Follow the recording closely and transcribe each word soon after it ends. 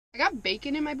I got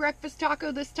bacon in my breakfast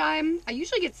taco this time. I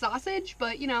usually get sausage,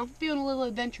 but you know, feeling a little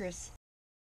adventurous.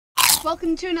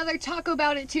 Welcome to another Taco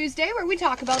About It Tuesday, where we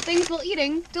talk about things while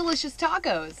eating delicious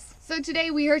tacos. So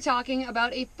today we are talking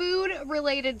about a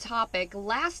food-related topic.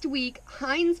 Last week,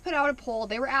 Heinz put out a poll.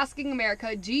 They were asking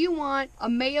America, do you want a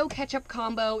mayo ketchup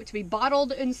combo to be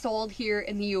bottled and sold here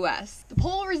in the US? The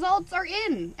poll results are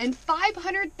in, and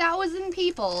 500,000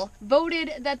 people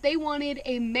voted that they wanted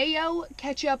a mayo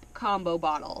ketchup combo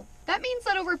bottle. That means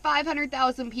that over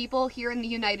 500,000 people here in the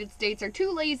United States are too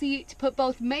lazy to put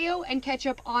both mayo and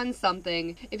ketchup on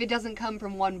something if it doesn't come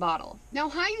from one bottle. Now,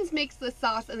 Heinz makes this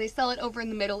sauce and they sell it over in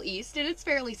the Middle East, and it's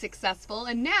fairly successful,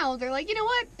 and now they're like, you know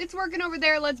what? It's working over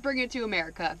there, let's bring it to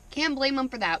America. Can't blame them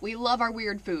for that. We love our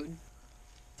weird food.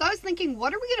 So I was thinking,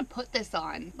 what are we gonna put this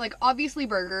on? Like, obviously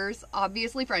burgers,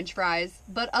 obviously french fries,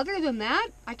 but other than that,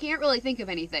 I can't really think of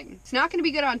anything. It's not gonna be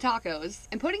good on tacos,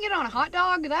 and putting it on a hot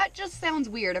dog, that just sounds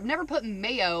weird. I've never put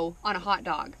mayo on a hot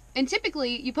dog. And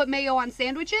typically, you put mayo on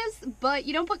sandwiches, but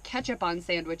you don't put ketchup on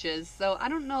sandwiches, so I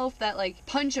don't know if that, like,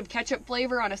 punch of ketchup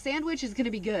flavor on a sandwich is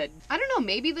gonna be good. I don't know,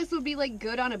 maybe this would be, like,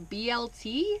 good on a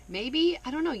BLT? Maybe?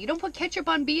 I don't know, you don't put ketchup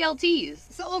on BLTs.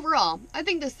 So overall, I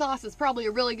think this sauce is probably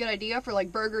a really good idea for,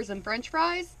 like, burgers and french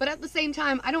fries, but at the same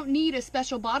time, I don't need a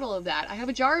special bottle of that. I have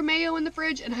a jar of mayo in the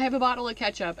fridge, and I have a bottle of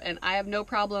ketchup, and I have no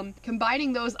problem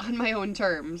combining those on my own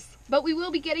terms. But we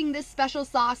will be getting this special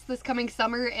sauce this coming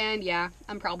summer, and yeah,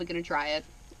 I'm probably gonna try it.